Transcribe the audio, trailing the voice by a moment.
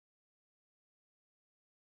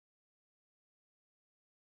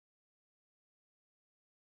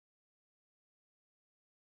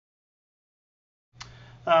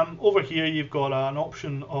Over here you've got an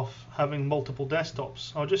option of having multiple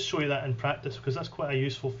desktops. I'll just show you that in practice because that's quite a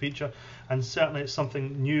useful feature, and certainly it's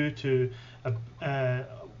something new to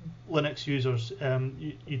Linux users.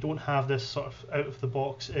 You don't have this sort of out of the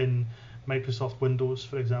box in Microsoft Windows,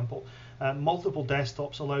 for example. Multiple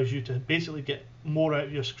desktops allows you to basically get more out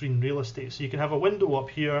of your screen real estate. So you can have a window up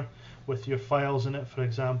here with your files in it, for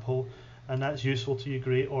example, and that's useful to you,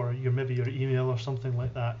 great, or maybe your email or something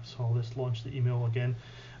like that. So I'll just launch the email again.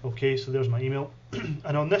 Okay, so there's my email.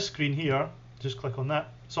 And on this screen here, just click on that.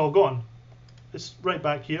 It's all gone. It's right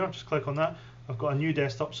back here, just click on that. I've got a new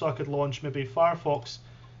desktop, so I could launch maybe Firefox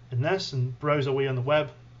in this and browse away on the web.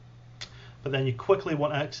 But then you quickly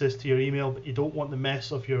want access to your email, but you don't want the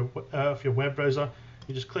mess of your web browser.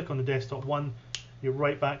 You just click on the desktop one, you're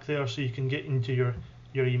right back there, so you can get into your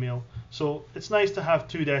email. So it's nice to have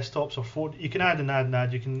 2 desktops or 4. You can add and add and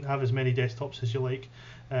add. You can have as many desktops as you like.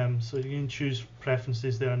 So you can choose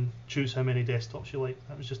preferences there and choose how many desktops you like.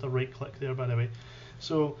 That was just a right click there, by the way.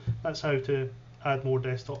 So that's how to add more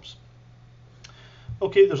desktops.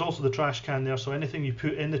 Okay, there's also the trash can there, so anything you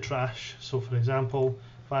put in the trash. So for example,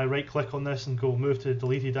 if I right click on this and go move to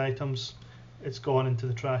deleted items, it's gone into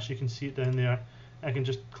the trash. You can see it down there. I can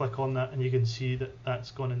just click on that and you can see that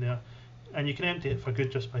that's gone in there. And you can empty it for good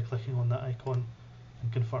just by clicking on that icon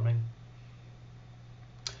and confirming.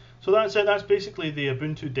 So that's it. That's basically the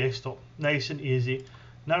Ubuntu desktop. Nice and easy.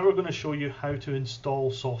 Now we're going to show you how to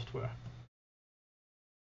install software.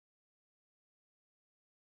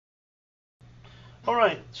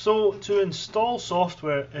 Alright, so to install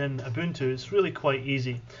software in Ubuntu, it's really quite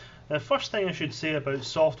easy. The first thing I should say about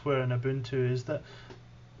software in Ubuntu is that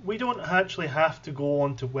we don't actually have to go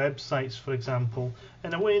onto websites, for example,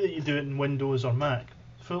 in a way that you do it in Windows or Mac.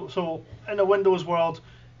 So in a Windows world,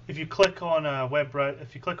 if you click on your web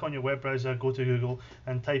browser, go to Google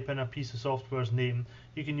and type in a piece of software's name,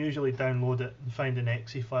 you can usually download it and find an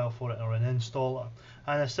exe file for it or an installer.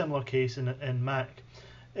 And a similar case in Mac.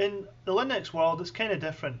 In the Linux world, it's kind of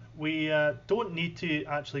different. We don't need to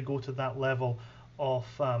actually go to that level of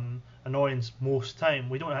annoyance most time.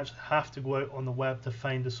 We don't actually have to go out on the web to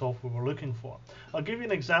find the software we're looking for. I'll give you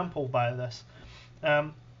an example by this.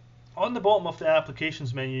 On the bottom of the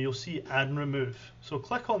applications menu, you'll see add and remove. So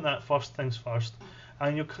click on that first things first,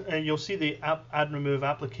 and you'll see the add and remove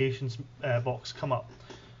applications box come up.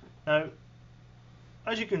 Now,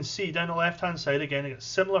 as you can see down the left hand side again, it's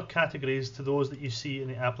similar categories to those that you see in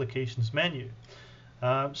the applications menu.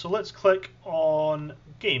 So let's click on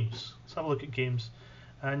games. Let's have a look at games.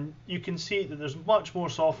 And you can see that there's much more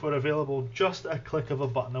software available just a click of a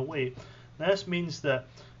button away. Now, this means that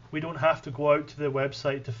we don't have to go out to the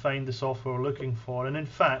website to find the software we're looking for. And in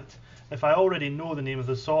fact, if I already know the name of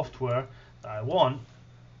the software that I want,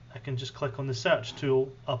 I can just click on the search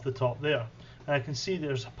tool up the top there. And I can see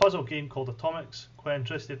there's a puzzle game called Atomics, quite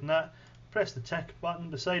interested in that. Press the tick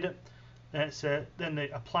button beside it. Then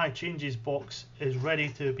the apply changes box is ready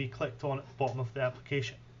to be clicked on at the bottom of the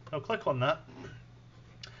application. I'll click on that.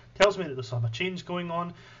 Tells me that there's some change going on.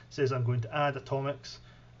 It says I'm going to add Atomics.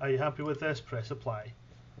 Are you happy with this? Press apply.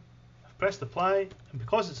 I've pressed apply, and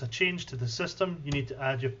because it's a change to the system, you need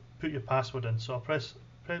to put your password in. So I'll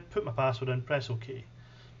put my password in, press OK.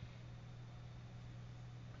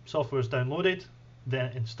 Software is downloaded, then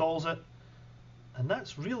it installs it, and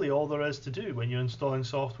that's really all there is to do when you're installing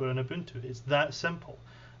software in Ubuntu. It's that simple.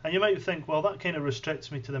 And you might think, well, that kind of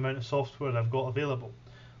restricts me to the amount of software I've got available.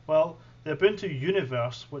 Well, the Ubuntu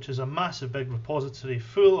universe, which is a massive big repository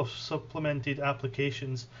full of supplemented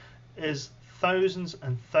applications, is thousands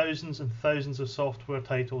and thousands and thousands of software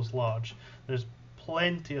titles large. There's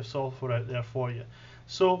plenty of software out there for you.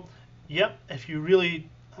 So, yep, if you really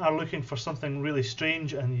are looking for something really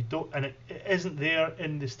strange and it isn't there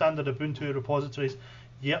in the standard Ubuntu repositories,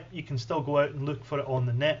 yep, you can still go out and look for it on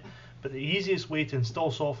the net. But the easiest way to install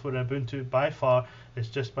software in Ubuntu by far is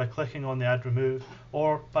just by clicking on the add remove,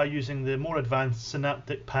 or by using the more advanced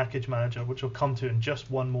Synaptic package manager, which we'll come to in just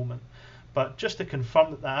one moment. But just to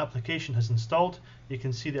confirm that the application has installed, you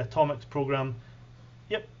can see the Atomics program.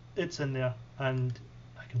 Yep, it's in there, and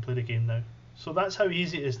I can play the game now. So that's how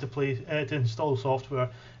easy it is to install software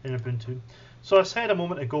in Ubuntu. So I said a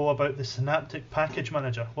moment ago about the Synaptic package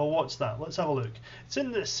manager. Well, what's that? Let's have a look. It's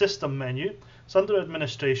in the system menu. It's under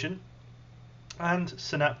administration, and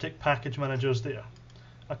Synaptic package manager is there.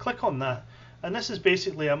 I click on that, and this is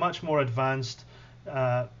basically a much more advanced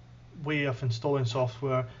way of installing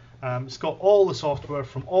software. It's got all the software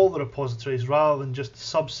from all the repositories rather than just a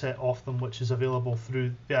subset of them, which is available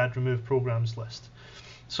through the add remove programs list.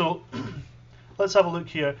 So let's have a look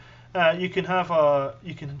here. You can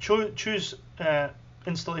choose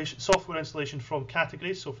software installation from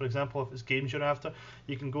categories. So for example, if it's games you're after,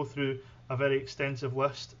 you can go through a very extensive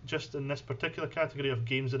list. Just in this particular category of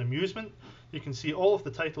games and amusement, you can see all of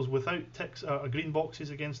the titles without ticks or green boxes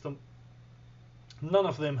against them. None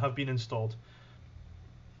of them have been installed.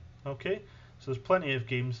 Okay, so there's plenty of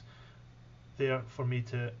games there for me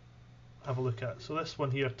to have a look at. So this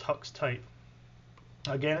one here, Tux Type.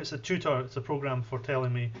 Again, it's a tutor, it's a program for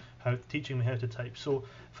teaching me how to type. So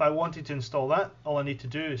if I wanted to install that, all I need to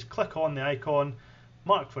do is click on the icon,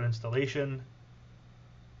 mark for installation,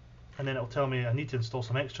 and then it'll tell me I need to install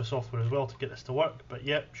some extra software as well to get this to work. But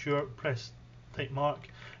yep, sure, press type mark.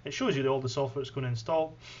 It shows you all the software it's going to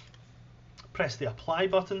install. Press the apply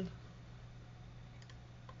button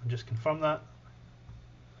and just confirm that.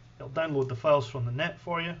 It'll download the files from the net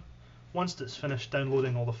for you. Once it's finished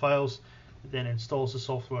downloading all the files, it then installs the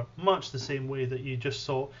software much the same way that you just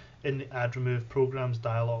saw in the Add Remove Programs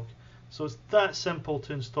dialog. So it's that simple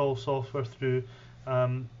to install software through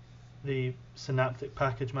the Synaptic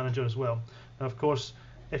Package Manager as well. And of course,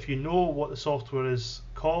 if you know what the software is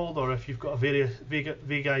called, or if you've got a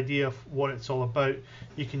vague idea of what it's all about,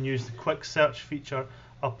 you can use the quick search feature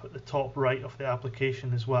up at the top right of the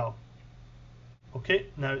application as well. Okay,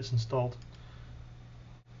 now it's installed.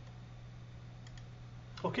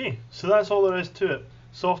 Okay, so that's all there is to it.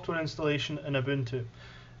 Software installation in Ubuntu.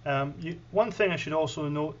 One thing I should also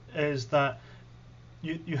note is that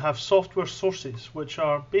you have software sources, which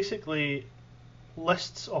are basically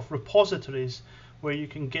lists of repositories where you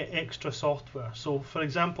can get extra software. So for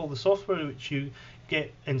example, the software which you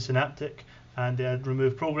get in Synaptic and the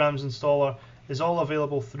Remove Programs installer is all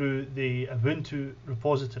available through the Ubuntu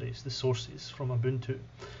repositories, the sources from Ubuntu.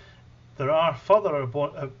 There are further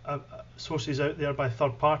sources out there by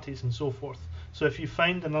third parties and so forth. So if you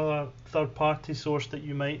find another third party source that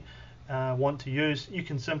you might want to use, you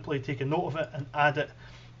can simply take a note of it and add it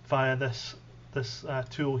via this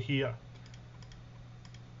tool here.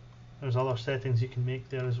 There's other settings you can make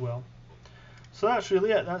there as well. So that's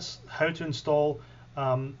really it. That's how to install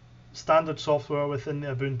standard software within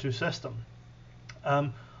the Ubuntu system.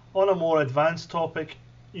 On a more advanced topic,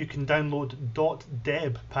 you can download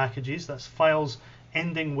 .deb packages. That's files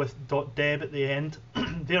ending with .deb at the end.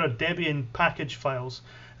 They are Debian package files,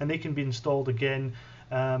 and they can be installed again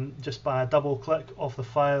just by a double click of the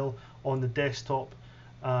file on the desktop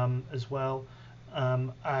as well.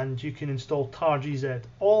 And you can install tar.gz.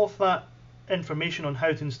 All of that information on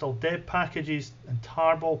how to install deb packages and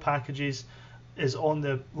tarball packages is on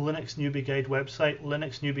the Linux Newbie Guide website,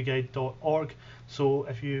 linuxnewbieguide.org. So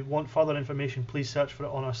if you want further information, please search for it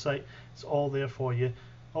on our site. It's all there for you.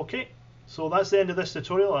 Okay, so that's the end of this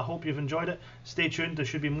tutorial. I hope you've enjoyed it. Stay tuned, there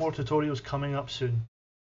should be more tutorials coming up soon.